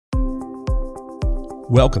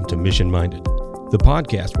Welcome to Mission Minded, the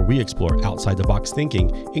podcast where we explore outside-the-box thinking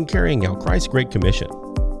in carrying out Christ's Great Commission.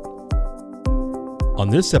 On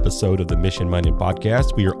this episode of the Mission Minded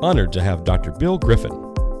podcast, we are honored to have Dr. Bill Griffin.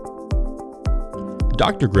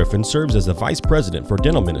 Dr. Griffin serves as the Vice President for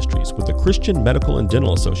Dental Ministries with the Christian Medical and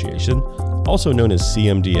Dental Association, also known as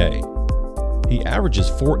CMDA. He averages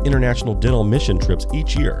 4 international dental mission trips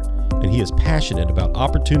each year, and he is passionate about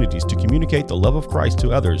opportunities to communicate the love of Christ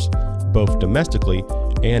to others, both domestically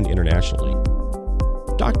and internationally.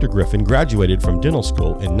 Dr. Griffin graduated from dental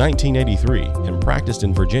school in 1983 and practiced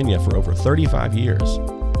in Virginia for over 35 years.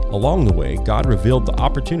 Along the way, God revealed the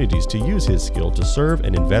opportunities to use his skill to serve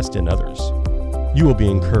and invest in others. You will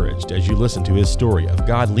be encouraged as you listen to his story of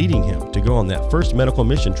God leading him to go on that first medical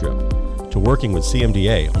mission trip to working with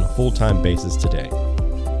CMDA on a full-time basis today.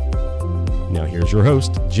 Now here's your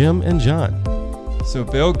host, Jim and John. So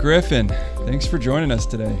Bill Griffin, thanks for joining us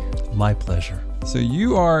today. My pleasure. So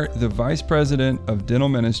you are the Vice President of Dental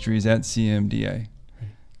Ministries at CMDA.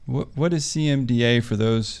 What is CMDA for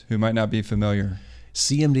those who might not be familiar?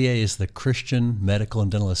 CMDA is the Christian Medical and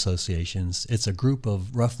Dental Associations. It's a group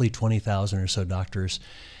of roughly 20,000 or so doctors,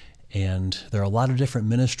 and there are a lot of different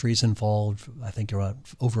ministries involved. I think there are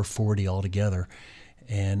over 40 altogether.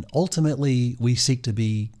 And ultimately, we seek to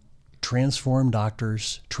be transformed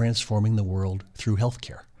doctors transforming the world through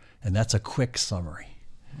healthcare. And that's a quick summary.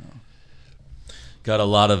 Got a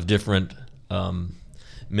lot of different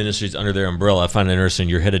ministries under their umbrella. I find it interesting.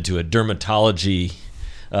 You're headed to a dermatology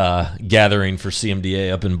gathering for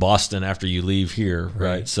CMDA up in Boston after you leave here,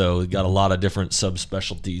 right? So we got a lot of different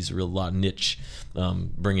subspecialties, a lot of niche,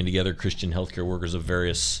 bringing together Christian healthcare workers of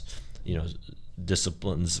various,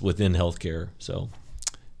 disciplines within healthcare. So,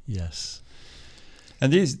 yes,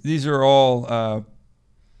 and these are all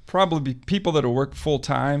probably people that will work full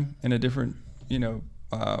time in a different,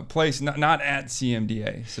 place, not at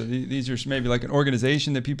CMDA. So these are maybe like an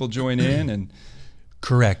organization that people join in and.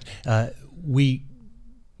 Correct. We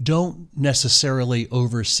don't necessarily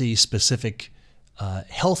oversee specific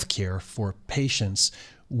health care for patients.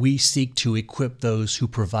 We seek to equip those who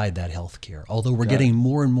provide that health care, although we're getting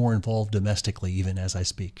more and more involved domestically even as I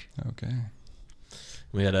speak. Okay.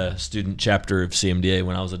 We had a student chapter of CMDA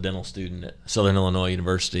when I was a dental student at Southern Illinois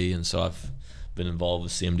University, and so I've been involved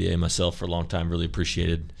with CMDA myself for a long time. Really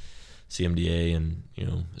appreciated CMDA and,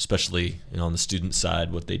 especially on the student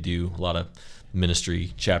side, what they do. A lot of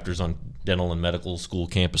ministry chapters on dental and medical school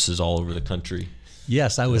campuses all over the country.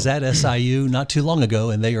 Yes, I was at SIU not too long ago,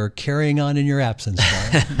 and they are carrying on in your absence,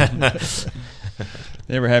 Brian.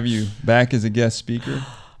 They ever have you back as a guest speaker?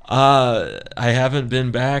 I haven't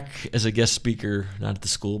been back as a guest speaker, not at the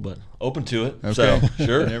school, but open to it. Okay. So,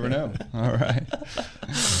 sure. You never know. All right.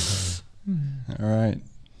 All right.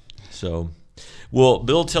 So, well,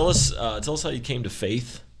 Bill, tell us how you came to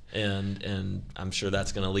faith, and I'm sure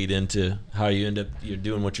that's going to lead into how you're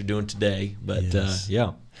doing what you're doing today. But yes.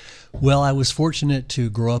 Yeah. Well, I was fortunate to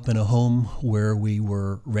grow up in a home where we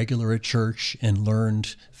were regular at church and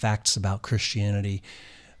learned facts about Christianity.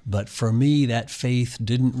 But for me, that faith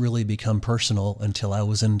didn't really become personal until I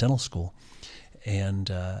was in dental school. And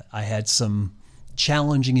I had some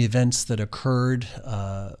challenging events that occurred,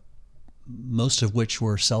 most of which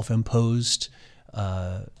were self-imposed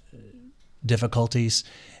difficulties.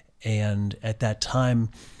 And at that time,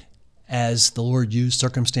 as the Lord used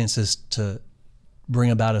circumstances to bring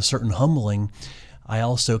about a certain humbling, I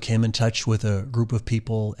also came in touch with a group of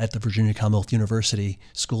people at the Virginia Commonwealth University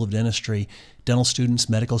School of Dentistry, dental students,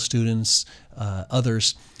 medical students,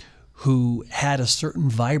 others, who had a certain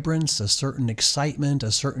vibrance, a certain excitement,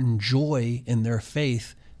 a certain joy in their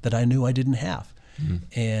faith that I knew I didn't have. Mm-hmm.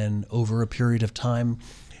 And over a period of time,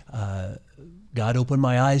 God opened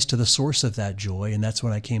my eyes to the source of that joy, and that's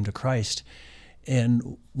when I came to Christ.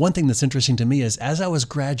 And one thing that's interesting to me is as I was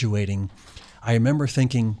graduating, I remember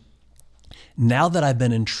thinking, now that I've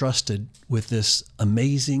been entrusted with this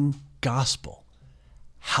amazing gospel,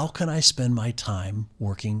 how can I spend my time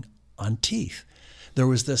working on teeth? There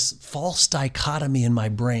was this false dichotomy in my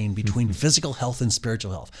brain between physical health and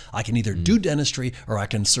spiritual health. I can either do dentistry or I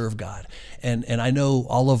can serve God. And I know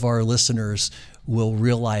all of our listeners will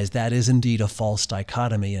realize that is indeed a false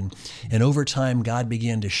dichotomy. And over time, God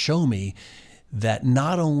began to show me that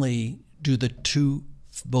not only do the two,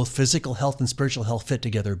 both physical health and spiritual health, fit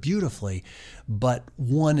together beautifully, but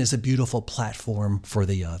one is a beautiful platform for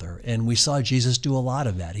the other. And we saw Jesus do a lot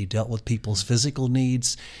of that. He dealt with people's physical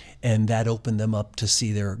needs, and that opened them up to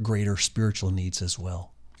see their greater spiritual needs as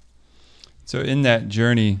well. So in that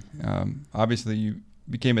journey, obviously you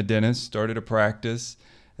became a dentist, started a practice,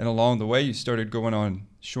 and along the way you started going on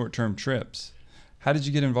short-term trips. How did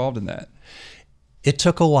you get involved in that? It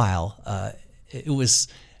took a while. It was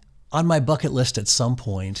on my bucket list at some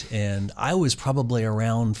point, and I was probably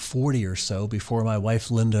around 40 or so before my wife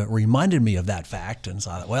Linda reminded me of that fact, and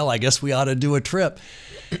thought, well, I guess we ought to do a trip.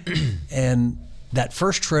 And that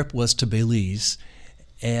first trip was to Belize,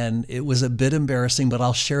 and it was a bit embarrassing, but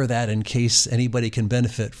I'll share that in case anybody can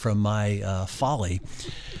benefit from my folly.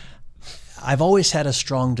 I've always had a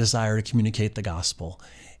strong desire to communicate the gospel.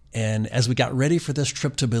 And as we got ready for this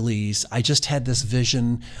trip to Belize, I just had this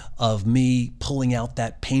vision of me pulling out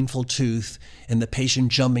that painful tooth and the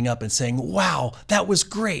patient jumping up and saying, wow, that was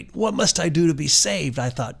great. What must I do to be saved? I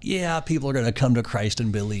thought, yeah, people are going to come to Christ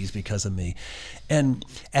in Belize because of me. And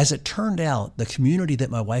as it turned out, the community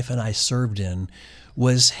that my wife and I served in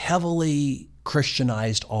was heavily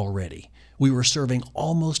Christianized already. We were serving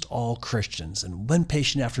almost all Christians. And one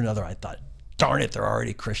patient after another, I thought, darn it, they're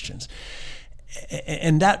already Christians.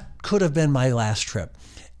 And that could have been my last trip.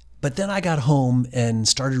 But then I got home and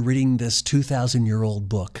started reading this 2,000-year-old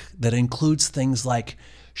book that includes things like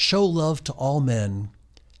show love to all men,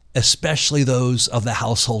 especially those of the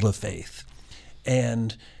household of faith.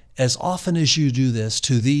 And as often as you do this,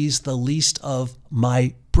 to these, the least of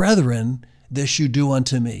my brethren, this you do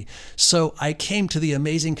unto me. So I came to the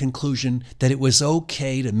amazing conclusion that it was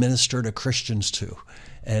okay to minister to Christians too.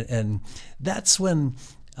 And that's when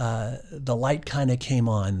the light kind of came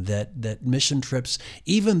on that mission trips,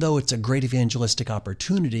 even though it's a great evangelistic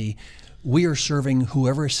opportunity, we are serving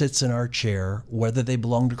whoever sits in our chair, whether they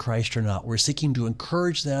belong to Christ or not. We're seeking to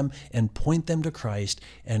encourage them and point them to Christ,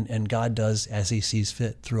 and God does as he sees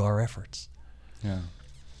fit through our efforts. Yeah.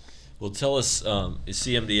 Well, tell us,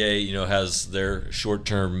 CMDA, has their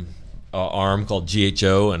short-term arm called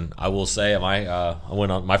GHO, and I will say, I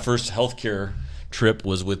went on my first healthcare trip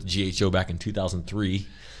was with GHO back in 2003.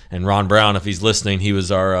 And Ron Brown, if he's listening, he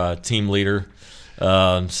was our team leader.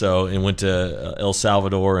 And went to El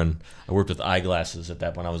Salvador, and I worked with eyeglasses at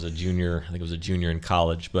that when I was a junior. I think I was a junior in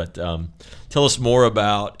college. But tell us more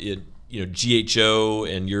about it, GHO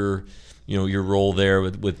and your role there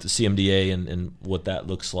with the CMDA and what that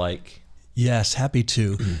looks like. Yes, happy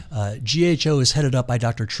to. GHO is headed up by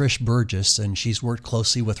Dr. Trish Burgess, and she's worked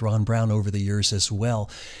closely with Ron Brown over the years as well.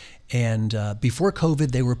 And before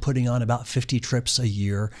COVID, they were putting on about 50 trips a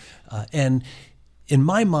year. And in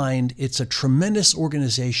my mind, it's a tremendous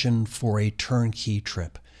organization for a turnkey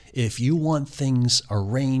trip. If you want things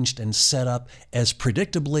arranged and set up as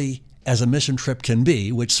predictably as a mission trip can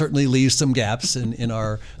be, which certainly leaves some gaps in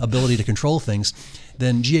our ability to control things,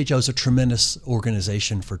 then GHO is a tremendous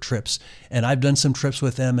organization for trips. And I've done some trips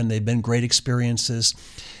with them, and they've been great experiences.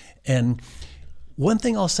 And one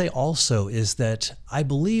thing I'll say also is that I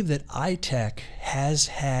believe that iTech has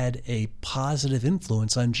had a positive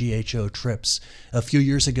influence on GHO trips. A few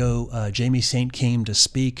years ago, Jamie Saint came to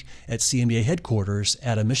speak at CMDA headquarters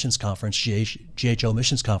at a missions conference, GHO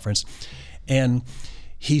missions conference, and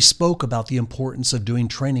he spoke about the importance of doing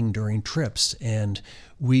training during trips. And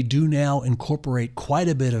we do now incorporate quite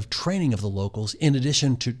a bit of training of the locals in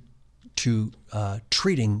addition to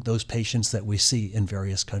treating those patients that we see in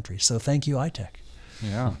various countries. So thank you, iTech.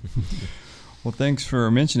 Yeah. Well, thanks for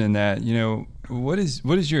mentioning that. What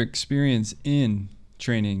is your experience in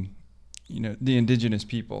training, the indigenous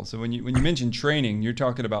people? So when you mention training, you're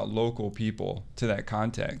talking about local people to that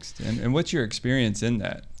context. And what's your experience in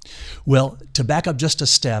that? Well, to back up just a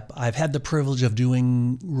step, I've had the privilege of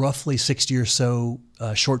doing roughly 60 or so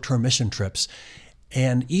short-term mission trips.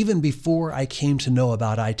 And even before I came to know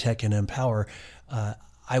about iTech and Empower,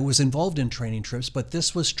 I was involved in training trips, but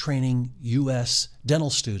this was training U.S. dental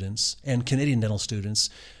students and Canadian dental students,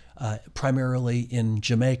 primarily in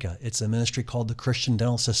Jamaica. It's a ministry called the Christian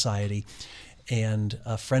Dental Society. And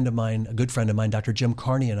a good friend of mine, Dr. Jim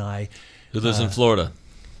Carney, and I... Who lives in Florida,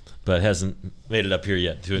 but hasn't made it up here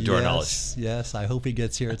yet, to our knowledge. Yes, I hope he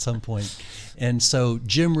gets here at some point. And so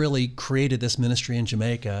Jim really created this ministry in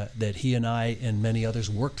Jamaica that he and I and many others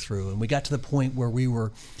worked through. And we got to the point where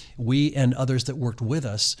we and others that worked with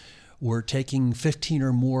us were taking 15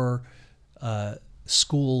 or more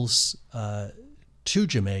schools to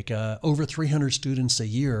Jamaica, over 300 students a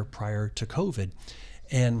year prior to COVID.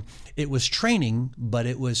 And it was training, but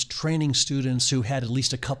it was training students who had at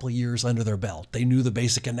least a couple of years under their belt. They knew the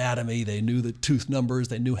basic anatomy, they knew the tooth numbers,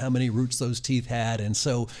 they knew how many roots those teeth had. And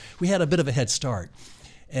so we had a bit of a head start.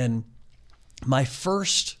 And my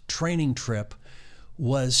first training trip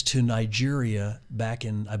was to Nigeria back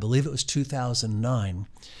in, I believe it was 2009.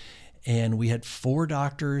 And we had 4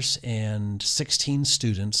 doctors and 16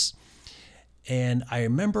 students. And I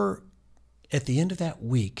remember at the end of that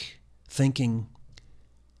week thinking,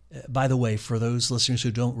 By the way, for those listeners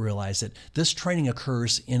who don't realize it, this training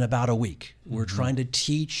occurs in about a week. We're trying to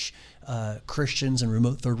teach Christians in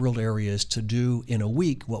remote third world areas to do in a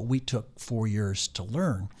week what we took 4 years to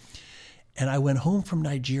learn. And I went home from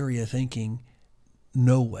Nigeria thinking,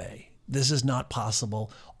 no way, this is not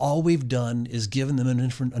possible. All we've done is given them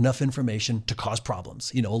enough information to cause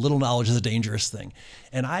problems. A little knowledge is a dangerous thing.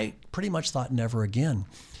 And I pretty much thought never again.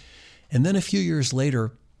 And then a few years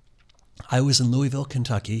later, I was in Louisville,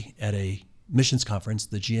 Kentucky at a missions conference,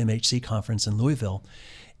 the GMHC conference in Louisville.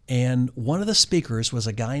 And one of the speakers was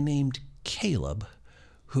a guy named Caleb,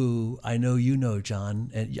 who I know you know,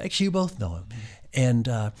 John, and actually you both know him. And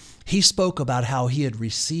he spoke about how he had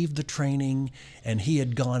received the training and he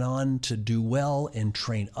had gone on to do well and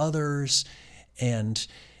train others. And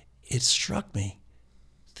it struck me,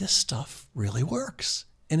 this stuff really works.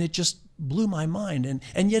 And it just blew my mind.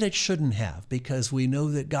 And yet it shouldn't have, because we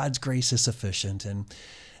know that God's grace is sufficient. And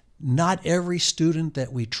not every student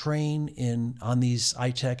that we train on these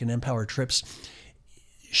iTech and Empower trips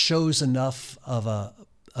shows enough of a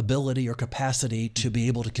ability or capacity to be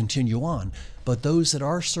able to continue on. But those that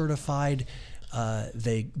are certified,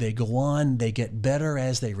 they go on, they get better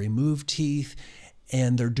as they remove teeth,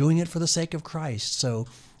 and they're doing it for the sake of Christ. So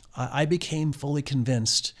I became fully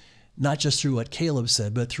convinced, not just through what Caleb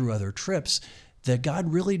said, but through other trips, that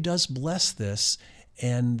God really does bless this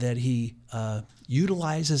and that he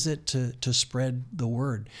utilizes it to spread the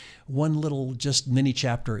word. One little just mini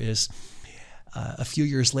chapter is a few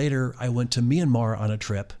years later, I went to Myanmar on a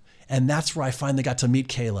trip, and that's where I finally got to meet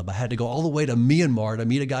Caleb. I had to go all the way to Myanmar to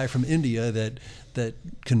meet a guy from India that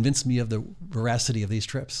convinced me of the veracity of these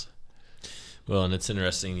trips. Well, and it's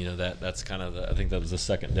interesting, that's kind of I think that was the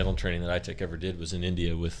second dental training that iTech ever did was in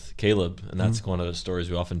India with Caleb, and that's one of the stories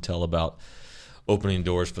we often tell about opening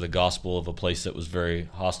doors for the gospel of a place that was very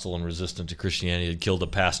hostile and resistant to Christianity. It had killed a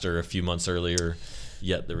pastor a few months earlier,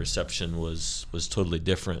 yet the reception was totally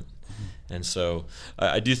different. And so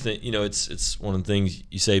I do think, it's one of the things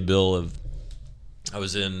you say, Bill, I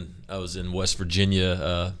was in West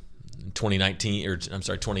Virginia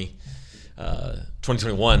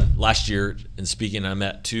 2021 last year, and speaking, I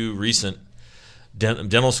met two recent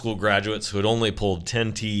dental school graduates who had only pulled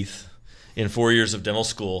 10 teeth in 4 years of dental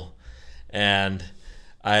school, and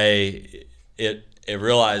I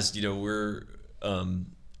realized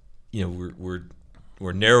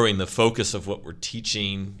we're narrowing the focus of what we're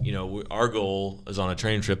teaching. Our goal is on a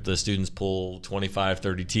training trip, the students pull 25,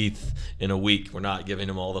 30 teeth in a week. We're not giving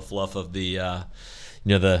them all the fluff of the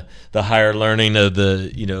higher learning of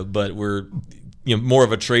but we're more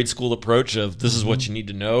of a trade school approach of this is what you need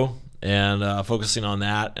to know, and focusing on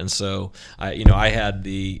that. And so I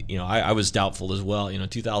was doubtful as well.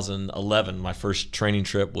 2011, my first training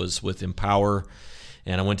trip was with Empower,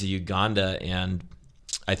 and I went to Uganda, and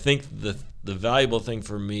I think the valuable thing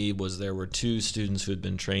for me was there were two students who had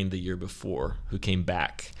been trained the year before who came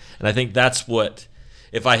back. And I think that's what,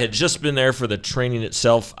 if I had just been there for the training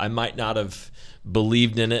itself, I might not have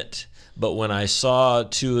believed in it. But when I saw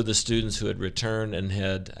two of the students who had returned and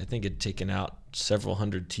had taken out several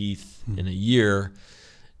hundred teeth in a year,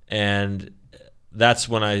 and that's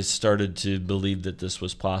when I started to believe that this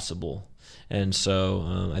was possible. And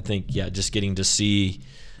so I think, just getting to see,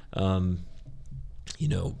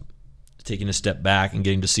 taking a step back and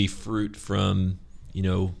getting to see fruit from,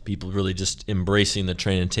 people really just embracing the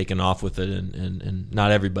training and taking off with it. And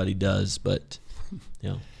not everybody does, but,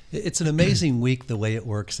 It's an amazing week the way it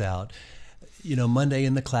works out. Monday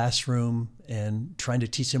in the classroom and trying to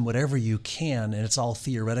teach them whatever you can, and it's all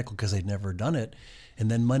theoretical because they've never done it. And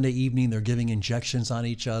then Monday evening, they're giving injections on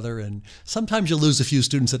each other. And sometimes you lose a few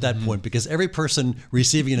students at that point because every person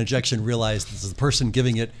receiving an injection realizes the person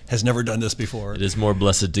giving it has never done this before. It is more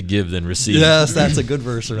blessed to give than receive. Yes, that's a good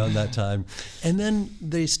verse around that time. And then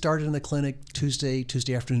they started in the clinic Tuesday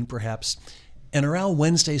afternoon perhaps. And around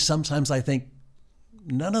Wednesday, sometimes I think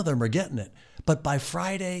none of them are getting it. But by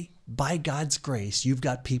Friday, by God's grace, you've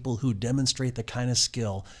got people who demonstrate the kind of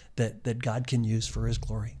skill that God can use for his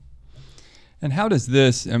glory. And how does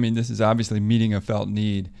this is obviously meeting a felt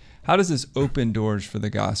need. How does this open doors for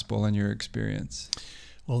the gospel in your experience?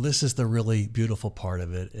 Well, this is the really beautiful part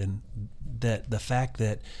of it, and that the fact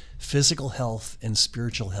that physical health and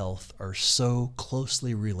spiritual health are so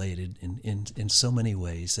closely related in so many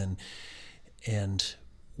ways. And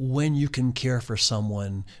when you can care for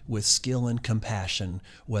someone with skill and compassion,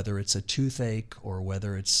 whether it's a toothache or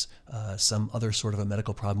whether it's some other sort of a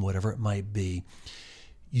medical problem, whatever it might be,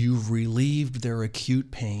 you've relieved their acute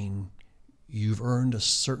pain, you've earned a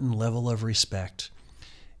certain level of respect,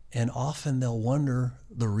 and often they'll wonder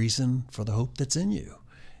the reason for the hope that's in you.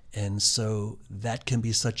 And so that can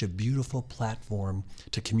be such a beautiful platform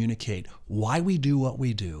to communicate why we do what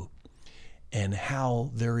we do and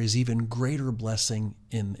how there is even greater blessing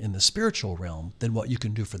in the spiritual realm than what you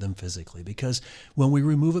can do for them physically. Because when we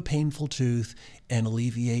remove a painful tooth and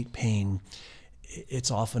alleviate pain,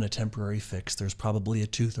 it's often a temporary fix. There's probably a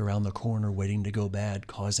tooth around the corner waiting to go bad,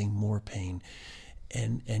 causing more pain.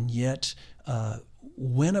 And yet,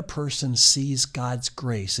 when a person sees God's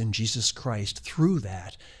grace in Jesus Christ through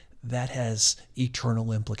that, that has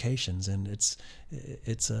eternal implications, and it's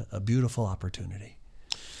a beautiful opportunity.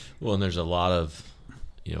 Well, and there's a lot of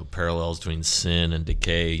parallels between sin and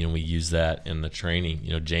decay. We use that in the training.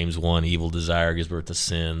 James 1, evil desire gives birth to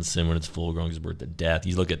sin. Sin, when it's full grown, gives birth to death.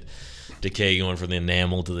 You look at decay going from the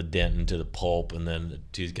enamel to the dentin to the pulp, and then the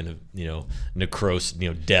tooth can have, necrosis,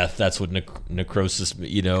 death. That's what necrosis,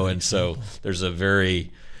 and so there's a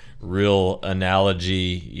very real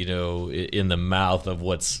analogy, in the mouth of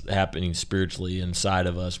what's happening spiritually inside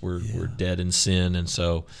of us. We're dead in sin, and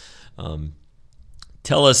so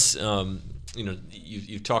tell us,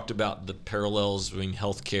 you've talked about the parallels between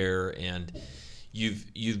healthcare, and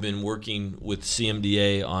you've been working with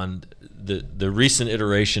CMDA on the recent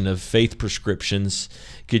iteration of faith prescriptions.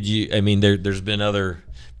 Could you? There's been other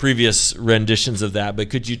previous renditions of that,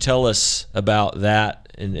 but could you tell us about that?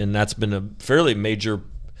 And that's been a fairly major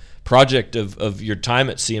project of your time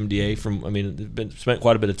at CMDA. Spent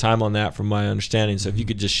quite a bit of time on that, from my understanding. So if you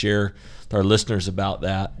could just share with our listeners about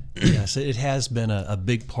that. Yes, it has been a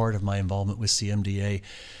big part of my involvement with CMDA.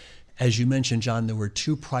 As you mentioned, John, there were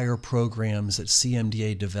 2 prior programs that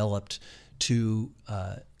CMDA developed to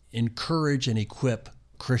encourage and equip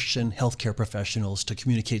Christian healthcare professionals to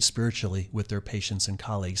communicate spiritually with their patients and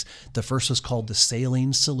colleagues. The first was called the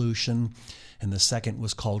Saline Solution, and the second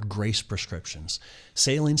was called Grace Prescriptions.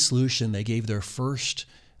 Saline Solution, they gave their first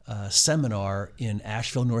seminar in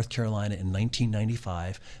Asheville, North Carolina in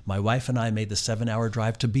 1995. My wife and I made the 7-hour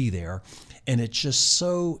drive to be there, and it just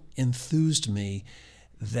so enthused me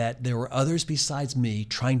that there were others besides me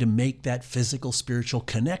trying to make that physical spiritual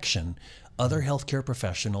connection. Other healthcare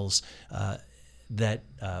professionals that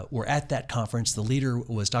were at that conference. The leader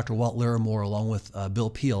was Dr. Walt Larimore, along with Bill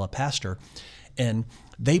Peel, a pastor, and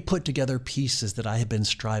they put together pieces that I had been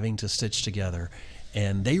striving to stitch together.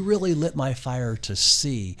 And they really lit my fire to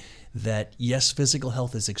see that, yes, physical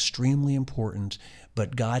health is extremely important,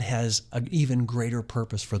 but God has an even greater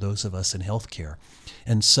purpose for those of us in healthcare.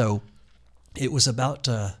 And so it was about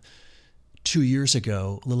 2 years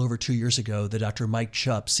ago, a little over 2 years ago, that Dr. Mike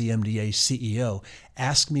Chupp, CMDA CEO,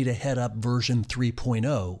 asked me to head up version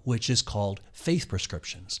 3.0, which is called Faith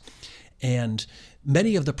Prescriptions. And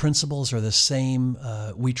many of the principles are the same.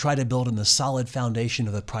 We try to build on the solid foundation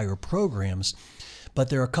of the prior programs, but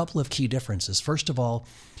there are a couple of key differences. First of all,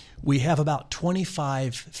 we have about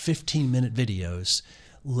 25 15-minute videos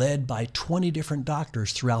led by 20 different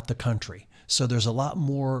doctors throughout the country. So there's a lot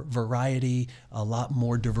more variety, a lot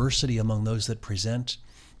more diversity among those that present.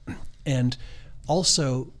 And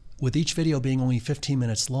also, with each video being only 15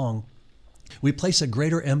 minutes long, we place a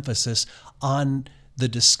greater emphasis on the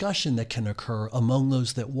discussion that can occur among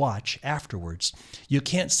those that watch afterwards. You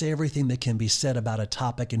can't say everything that can be said about a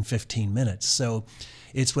topic in 15 minutes. So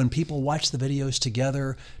it's when people watch the videos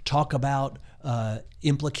together, talk about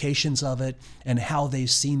implications of it and how they've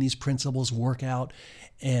seen these principles work out.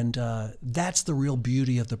 And that's the real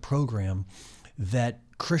beauty of the program, that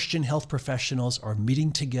Christian health professionals are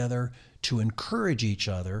meeting together to encourage each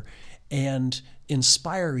other and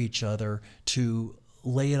inspire each other to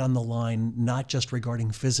lay it on the line, not just regarding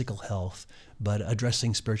physical health, but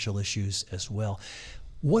addressing spiritual issues as well.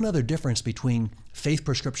 One other difference between Faith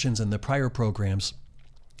Prescriptions and the prior programs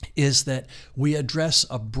is that we address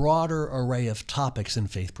a broader array of topics in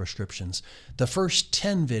Faith Prescriptions. The first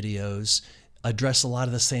 10 videos address a lot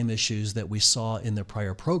of the same issues that we saw in the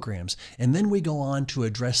prior programs. And then we go on to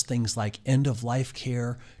address things like end-of-life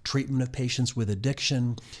care, treatment of patients with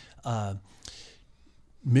addiction,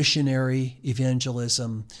 missionary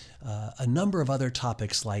evangelism, a number of other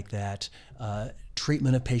topics like that,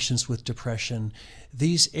 treatment of patients with depression,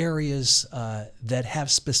 these areas that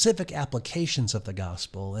have specific applications of the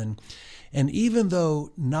gospel. And even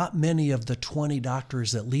though not many of the 20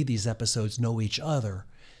 doctors that lead these episodes know each other,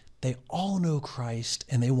 they all know Christ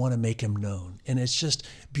and they want to make him known. And it's just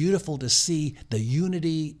beautiful to see the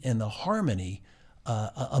unity and the harmony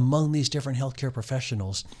among these different healthcare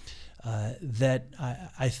professionals that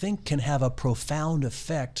I think can have a profound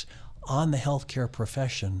effect on the healthcare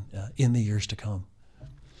profession in the years to come.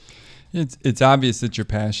 It's obvious that you're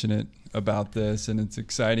passionate about this, and it's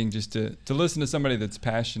exciting just to listen to somebody that's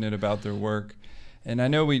passionate about their work. And I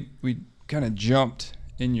know we kind of jumped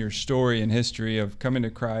in your story and history of coming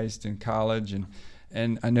to Christ in college,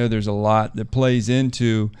 and I know there's a lot that plays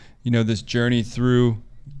into, this journey through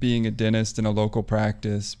being a dentist in a local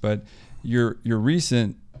practice, but your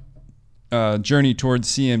recent journey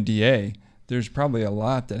towards CMDA, there's probably a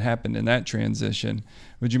lot that happened in that transition.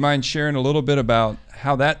 Would you mind sharing a little bit about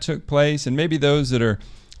how that took place, and maybe those that are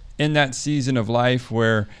in that season of life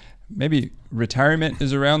where maybe retirement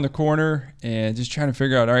is around the corner and just trying to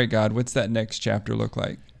figure out, all right, God, what's that next chapter look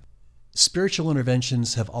like? Spiritual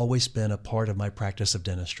interventions have always been a part of my practice of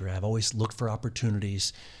dentistry. I've always looked for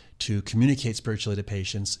opportunities to communicate spiritually to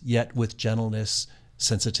patients, yet with gentleness,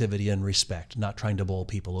 sensitivity, and respect, not trying to bowl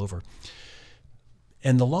people over.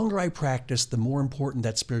 And the longer I practiced, the more important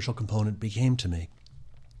that spiritual component became to me.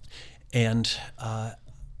 And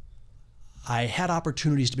I had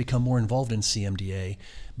opportunities to become more involved in CMDA,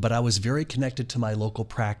 but I was very connected to my local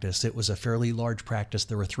practice. It was a fairly large practice.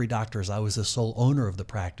 There were 3 doctors. I was the sole owner of the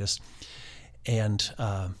practice. And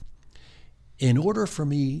in order for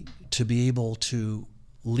me to be able to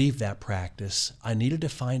leave that practice, I needed to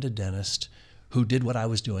find a dentist who did what I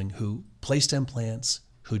was doing, who placed implants,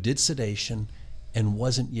 who did sedation, and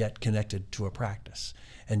wasn't yet connected to a practice.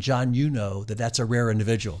 And John, you know that that's a rare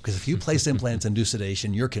individual, because if you place implants and do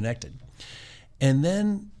sedation, you're connected. And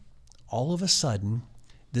then all of a sudden,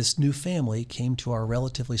 this new family came to our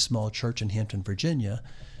relatively small church in Hampton, Virginia.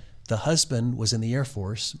 The husband was in the Air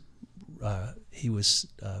Force. He was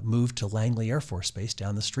moved to Langley Air Force Base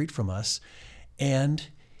down the street from us. And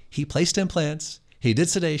he placed implants, he did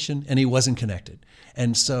sedation, and he wasn't connected.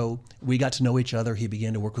 And so we got to know each other. He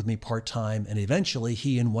began to work with me part-time, and eventually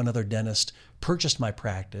he and one other dentist purchased my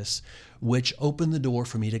practice, which opened the door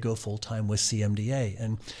for me to go full-time with CMDA.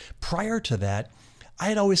 And prior to that, I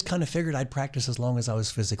had always kind of figured I'd practice as long as I was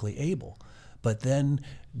physically able. But then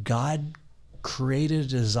God created a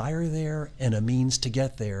desire there and a means to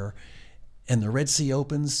get there. And the Red Sea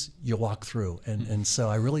opens, you walk through. And so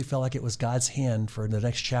I really felt like it was God's hand for the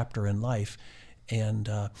next chapter in life. And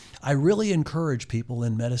I really encourage people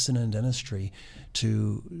in medicine and dentistry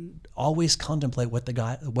to always contemplate what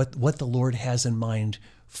the Lord has in mind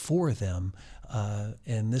for them.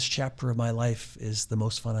 And this chapter of my life is the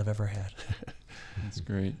most fun I've ever had. That's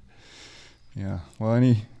great. Yeah. Well,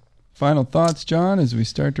 any final thoughts, John, as we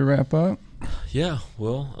start to wrap up? Yeah.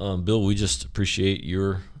 Well, Bill, we just appreciate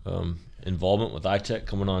your involvement with iTech,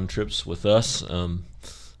 coming on trips with us.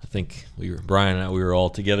 I think Brian and I, we were all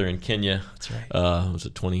together in Kenya. That's right. Was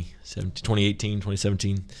it 2018,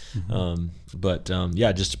 2017? Mm-hmm.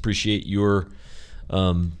 Yeah, just appreciate your,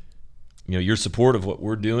 your support of what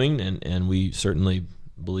we're doing, and we certainly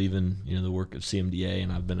believe in the work of CMDA,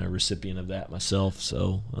 and I've been a recipient of that myself.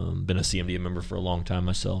 So, been a CMDA member for a long time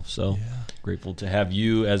myself. So, grateful to have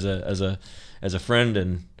you as a friend,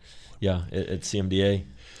 and at CMDA.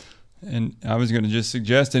 And I was going to just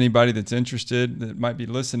suggest anybody that's interested that might be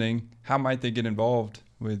listening, how might they get involved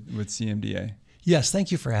with CMDA? Yes,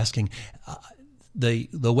 thank you for asking. The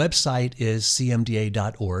website is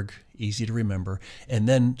cmda.org, easy to remember. And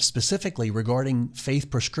then specifically regarding faith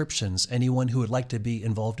prescriptions, anyone who would like to be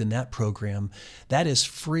involved in that program, that is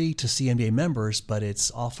free to CMDA members, but it's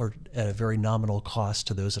offered at a very nominal cost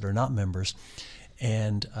to those that are not members.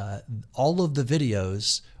 And all of the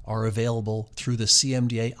videos are available through the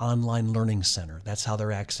CMDA Online Learning Center. That's how they're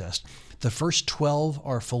accessed. The first 12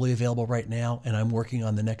 are fully available right now, and I'm working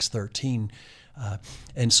on the next 13.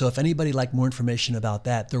 And so if anybody would like more information about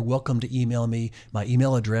that, they're welcome to email me. My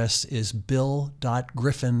email address is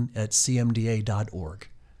bill.griffin@cmda.org.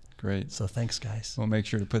 Great. So thanks, guys. We'll make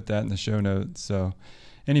sure to put that in the show notes. So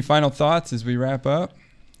any final thoughts as we wrap up?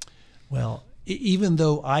 Well, even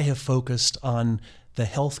though I have focused on the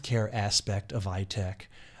healthcare aspect of iTech,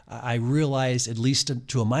 I realize, at least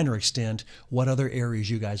to a minor extent, what other areas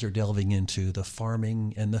you guys are delving into, the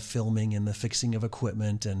farming and the filming and the fixing of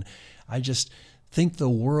equipment. And I just think the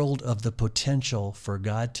world of the potential for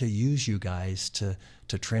God to use you guys to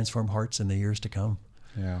transform hearts in the years to come.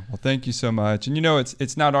 Yeah. Well, thank you so much. And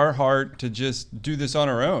it's not our heart to just do this on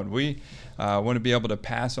our own. We want to be able to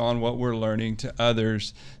pass on what we're learning to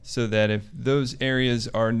others, so that if those areas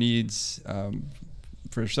are needs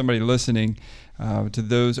for somebody listening, to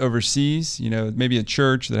those overseas, maybe a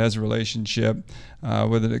church that has a relationship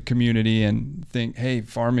with a community and think, hey,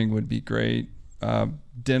 farming would be great,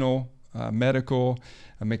 dental, medical,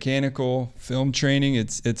 mechanical, film training.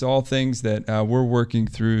 It's all things that we're working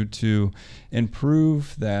through to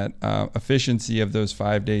improve that efficiency of those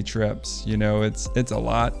 5-day trips. It's a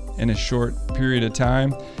lot in a short period of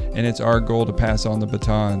time, and it's our goal to pass on the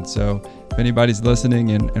baton. So if anybody's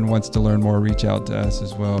listening and wants to learn more, reach out to us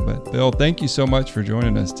as well. But Bill, thank you so much for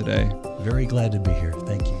joining us today. Very glad to be here.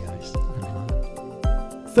 Thank you, guys.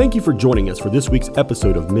 Thank you for joining us for this week's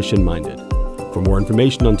episode of Mission Minded. For more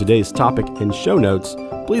information on today's topic and show notes,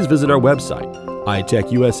 please visit our website,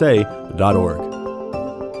 itechusa.org.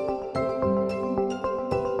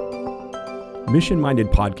 Mission Minded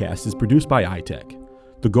Podcast is produced by iTech.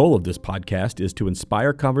 The goal of this podcast is to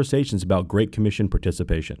inspire conversations about Great Commission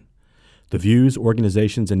participation. The views,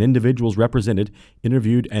 organizations, and individuals represented,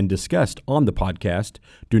 interviewed, and discussed on the podcast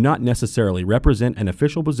do not necessarily represent an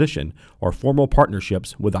official position or formal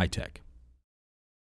partnerships with iTech.